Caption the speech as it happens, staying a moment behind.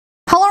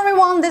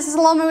everyone, this is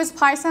Lomi with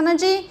Pytes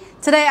Energy.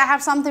 Today I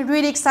have something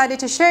really exciting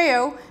to share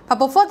you. But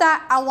before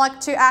that, I'd like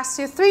to ask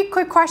you 3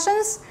 quick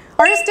questions.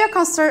 Are you still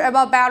concerned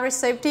about battery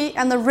safety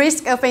and the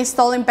risk of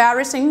installing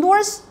batteries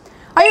indoors?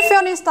 Are you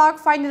feeling stuck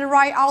finding the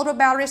right outdoor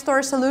battery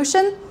storage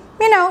solution?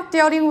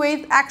 Dealing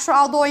with extra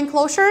outdoor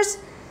enclosures,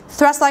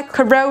 threats like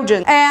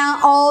corrosion,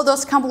 and all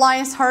those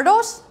compliance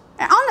hurdles?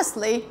 And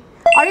honestly,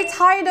 are you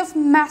tired of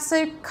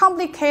massive,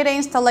 complicated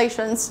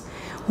installations?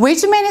 Way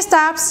too many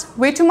steps,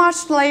 way too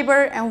much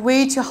labor, and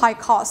way too high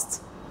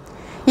cost.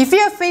 If you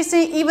are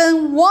facing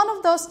even one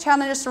of those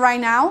challenges right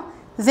now,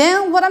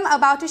 then what I'm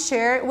about to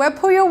share will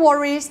put your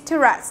worries to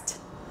rest.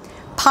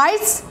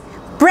 Pytes'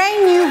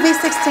 brand new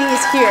V16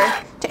 is here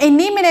to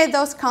eliminate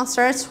those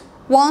concerns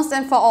once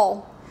and for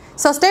all.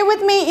 So stay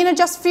with me in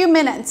just a few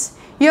minutes.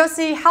 You'll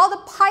see how the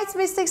Pytes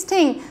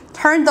V16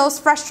 turned those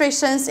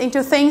frustrations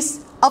into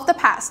things of the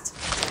past.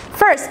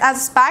 First, as a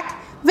spec,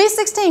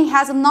 V16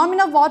 has a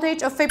nominal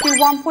voltage of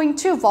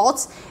 51.2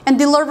 volts and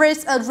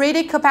delivers a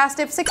rated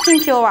capacity of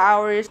 16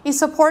 kWh. It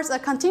supports a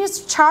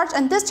continuous charge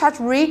and discharge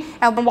rate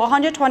at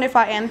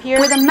 125 ampere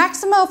with a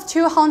maximum of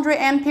 200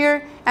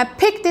 ampere and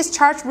peak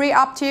discharge rate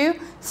up to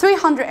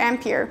 300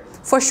 ampere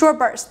for short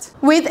bursts.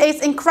 With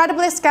its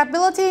incredible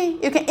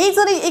scalability, you can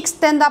easily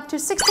extend up to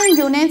 16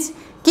 units,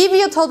 give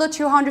you a total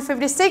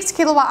 256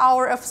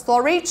 kWh of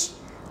storage.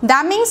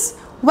 That means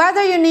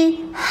whether you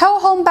need whole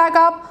home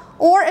backup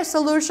or a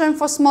solution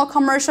for small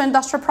commercial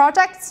industrial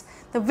projects,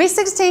 the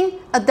V16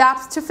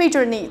 adapts to fit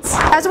your needs.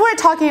 As we're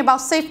talking about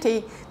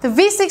safety, the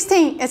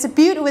V16 is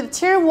built with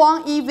Tier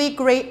 1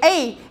 EV-grade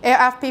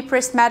LFP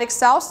prismatic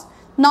cells,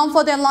 known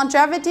for their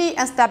longevity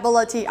and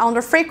stability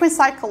under frequent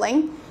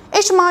cycling.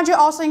 Each module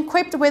also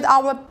equipped with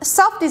our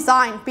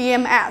self-designed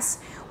BMS,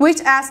 which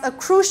adds a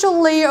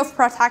crucial layer of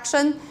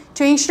protection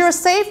to ensure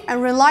safe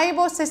and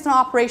reliable system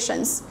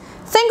operations.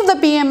 Think of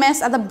the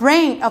BMS as the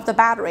brain of the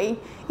battery.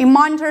 It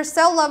monitors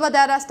cell-level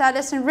data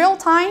status in real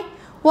time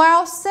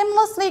while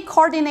seamlessly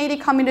coordinating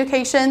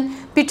communication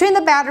between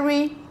the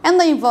battery and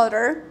the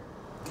inverter.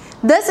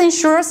 This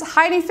ensures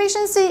high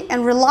efficiency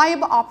and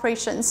reliable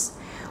operations.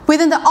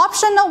 Within the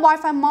optional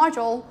Wi-Fi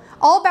module,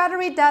 all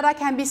battery data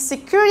can be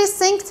securely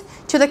synced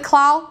to the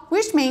cloud,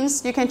 which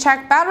means you can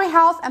check battery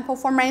health and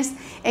performance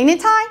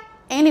anytime,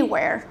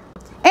 anywhere.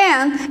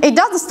 And it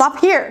doesn't stop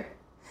here.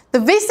 The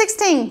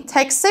V16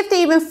 takes safety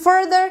even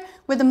further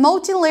with a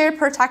multi-layer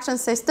protection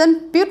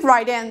system built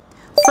right in.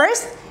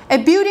 First, a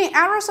built-in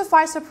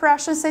aerosol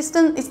suppression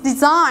system is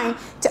designed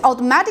to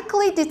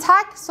automatically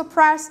detect,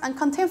 suppress, and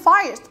contain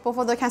fires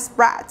before they can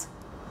spread.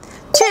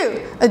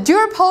 2. A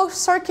dual-pole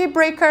circuit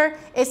breaker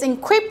is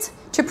equipped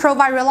to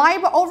provide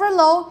reliable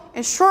overload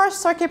and short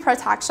circuit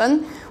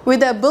protection with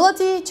the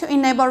ability to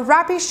enable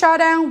rapid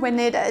shutdown when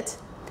needed.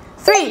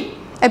 3.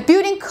 A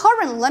built-in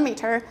current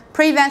limiter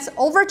prevents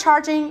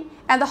overcharging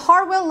and the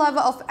hardware level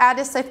of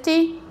added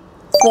safety.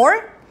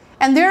 4.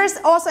 And there is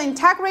also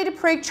integrated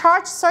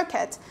pre-charge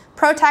circuit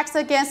protects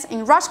against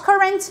inrush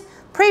current,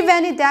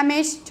 preventing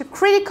damage to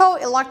critical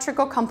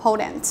electrical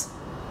components.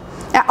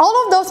 And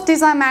all of those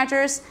design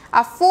measures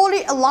are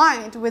fully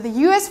aligned with the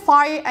US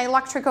Fire and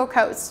Electrical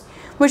Codes,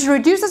 which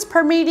reduces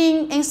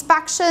permitting,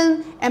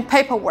 inspection, and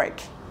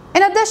paperwork.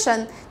 In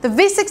addition, the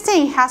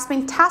V16 has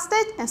been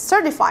tested and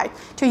certified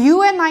to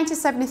UN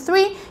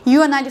 1973,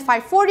 UN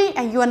 9540,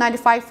 and UN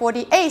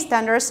 9540A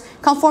standards,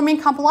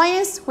 conforming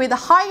compliance with the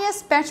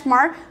highest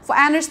benchmark for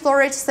energy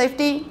storage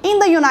safety in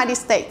the United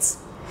States.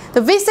 The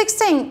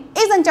V16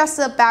 isn't just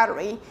a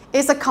battery,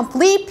 it's a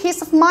complete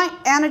peace of mind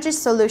energy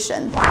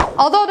solution.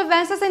 Although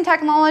advances in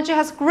technology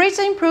has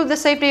greatly improved the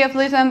safety of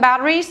lithium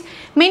batteries,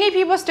 many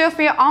people still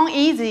feel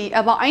uneasy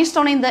about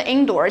installing them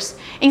indoors.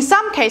 In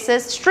some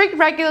cases, strict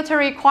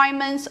regulatory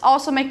requirements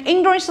also make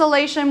indoor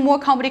installation more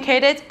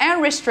complicated and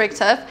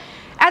restrictive.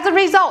 As a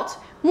result,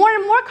 more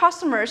and more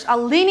customers are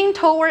leaning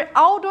toward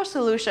outdoor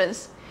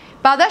solutions.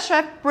 But that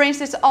shift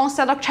brings its own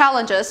set of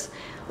challenges,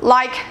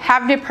 like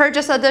having to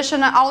purchase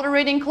additional outdoor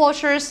rated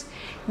enclosures,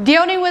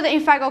 dealing with the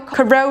effect of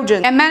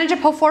corrosion, and managing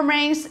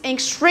performance in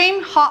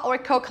extreme hot or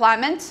cold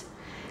climates.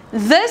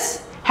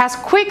 This has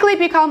quickly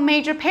become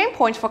major pain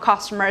points for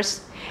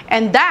customers,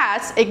 and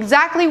that's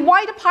exactly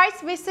why the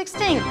Pytes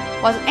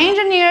V16 was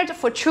engineered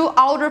for true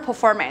outdoor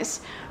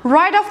performance.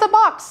 Right off the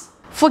box,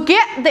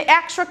 forget the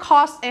extra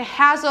cost and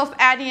hassle of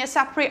adding a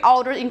separate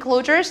outdoor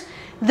enclosures.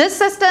 This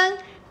system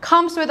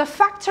comes with a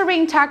factory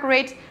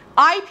integrated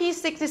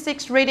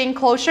IP66 rated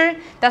enclosure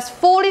that's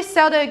fully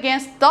sealed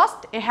against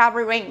dust and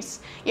heavy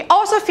rains. It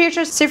also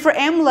features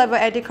C4M level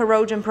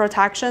anti-corrosion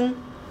protection.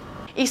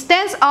 It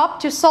stands up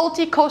to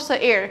salty coastal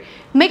air,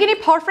 making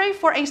it perfect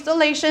for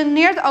installation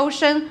near the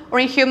ocean or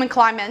in humid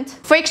climate.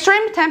 For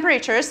extreme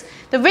temperatures,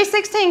 the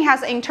V16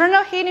 has an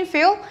internal heating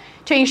field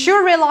to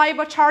ensure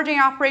reliable charging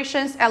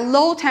operations at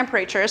low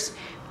temperatures.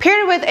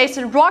 Paired with its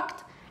rugged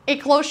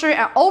enclosure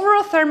and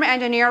overall thermal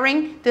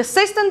engineering, the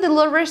system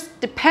delivers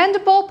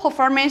dependable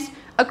performance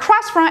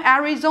across from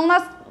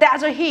Arizona's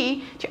desert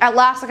heat to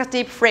Alaska's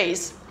deep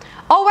freeze.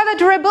 All weather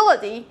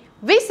durability,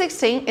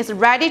 V16 is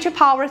ready to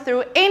power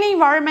through any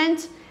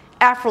environment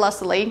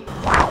effortlessly.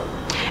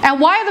 And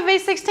while the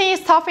V16 is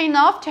tough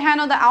enough to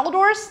handle the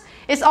outdoors,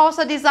 it's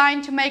also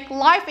designed to make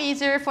life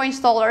easier for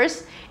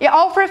installers. It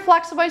offers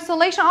flexible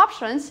installation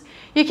options.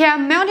 You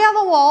can mount it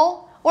on the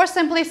wall or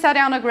simply set it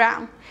on the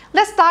ground.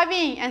 Let's dive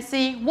in and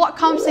see what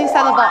comes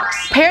inside the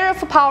box. Pair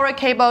of power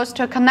cables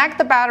to connect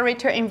the battery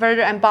to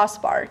inverter and bus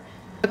bar.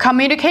 A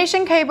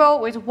communication cable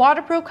with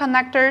waterproof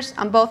connectors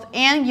on both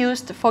ends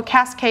used for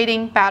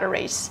cascading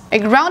batteries. A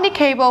grounding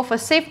cable for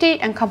safety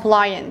and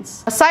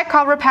compliance. A side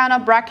cover panel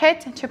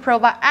bracket to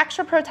provide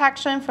extra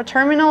protection for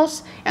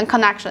terminals and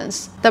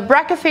connections. The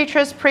bracket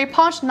features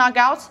pre-punched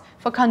knockouts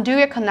for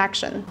conduit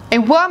connection. A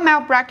wall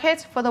mount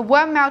bracket for the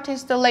wall mount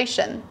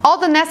installation. All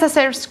the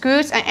necessary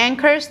screws and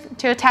anchors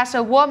to attach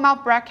the wall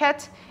mount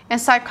bracket and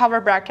side cover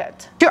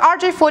bracket. Two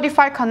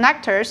RJ45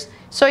 connectors,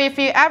 so if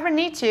you ever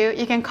need to,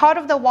 you can cut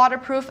off the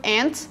waterproof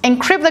ends and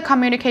clip the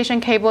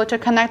communication cable to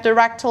connect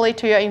directly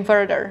to your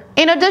inverter.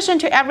 In addition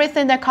to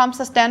everything that comes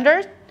as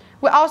standard,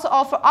 we also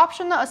offer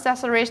optional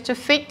accessories to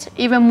fit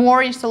even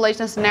more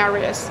installation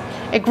scenarios.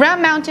 A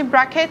ground mounting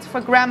bracket for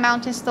ground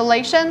mount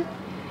installation,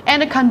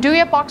 and a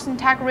conduit box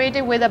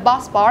integrated with a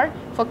bus bar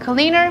for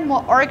cleaner,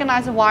 more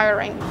organized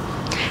wiring.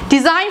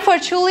 Designed for a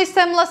truly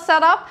seamless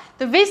setup,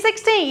 the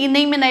V16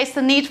 eliminates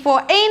the need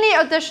for any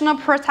additional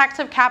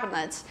protective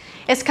cabinets.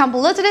 It's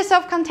completely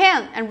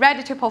self-contained and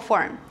ready to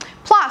perform.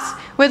 Plus,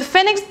 with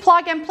Phoenix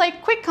plug-and-play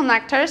quick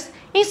connectors,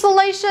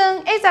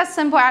 installation is as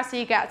simple as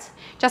it gets.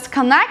 Just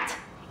connect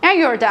and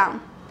you're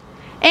done.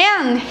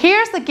 And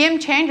here's the game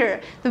changer.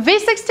 The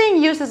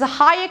V16 uses a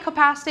higher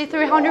capacity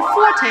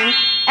 314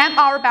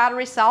 amp-hour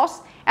battery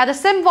cells. At the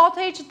same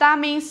voltage, that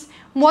means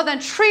more than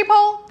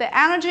triple the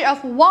energy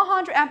of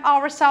 100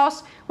 amp-hour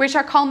cells, which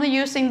are commonly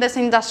used in this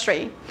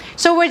industry.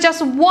 So with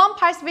just one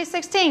Pytes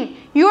V16,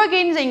 you are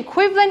getting the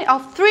equivalent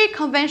of 3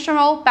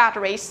 conventional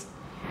batteries.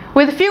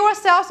 With fewer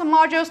cells and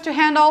modules to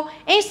handle,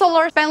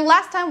 installers spend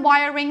less time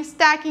wiring,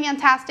 stacking, and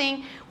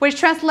testing, which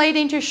translates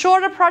into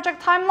shorter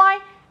project timeline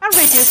and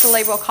reduce the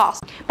labor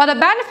cost. But the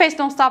benefits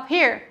don't stop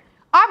here.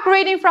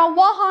 Upgrading from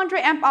 100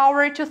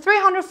 amp-hour to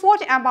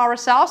 340 amp-hour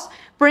cells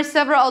brings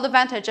several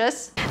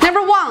advantages.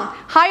 Number 1,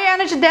 higher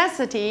energy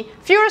density.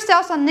 Fewer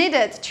cells are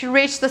needed to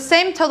reach the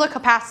same total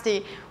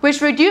capacity,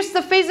 which reduces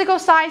the physical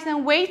size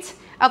and weight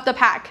of the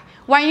pack,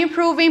 while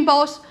improving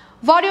both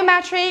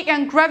volumetric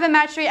and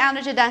gravimetric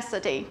energy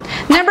density.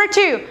 Number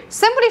 2,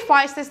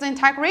 simplified system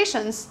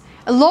integrations.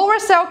 A lower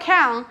cell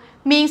count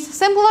means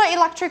simpler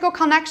electrical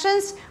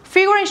connections,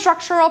 fewer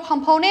structural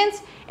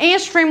components, and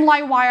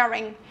streamlined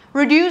wiring,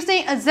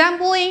 reducing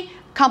assembly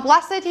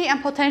complexity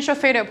and potential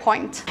failure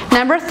point.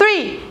 Number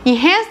 3,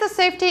 enhance the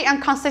safety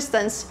and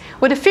consistency.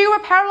 With fewer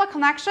parallel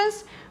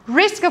connections,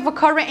 risk of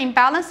occurring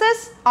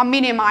imbalances are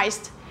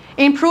minimized,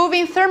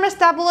 improving thermal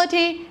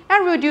stability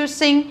and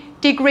reducing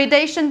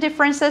degradation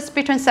differences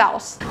between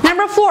cells.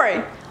 Number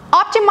 4,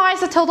 optimize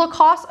the total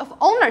cost of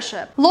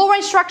ownership. Lower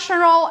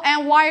structural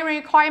and wiring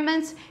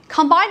requirements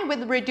combined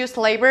with reduced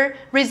labor,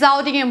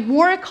 resulting in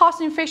more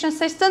cost-efficient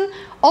system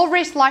over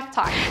its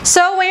lifetime.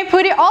 So when you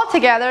put it all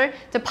together,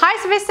 the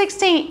Pytes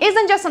V16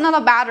 isn't just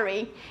another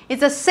battery.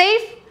 It's a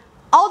safe,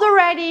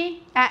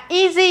 auto-ready, and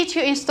easy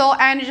to install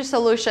energy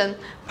solution,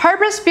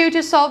 purpose-built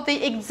to solve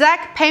the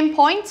exact pain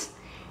points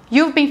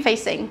you've been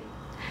facing.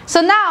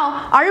 So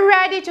now, are you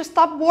ready to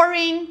stop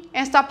worrying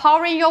and start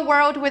powering your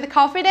world with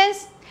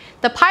confidence?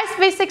 The Pytes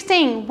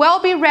V16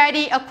 will be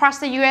ready across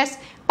the US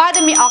by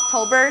the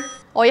mid-October.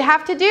 All you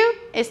have to do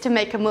is to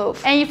make a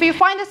move. And if you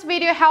find this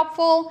video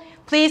helpful,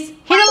 please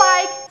hit a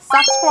like,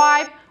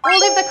 subscribe, or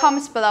leave the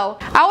comments below.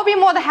 I will be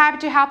more than happy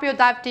to help you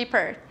dive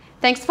deeper.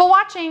 Thanks for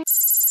watching.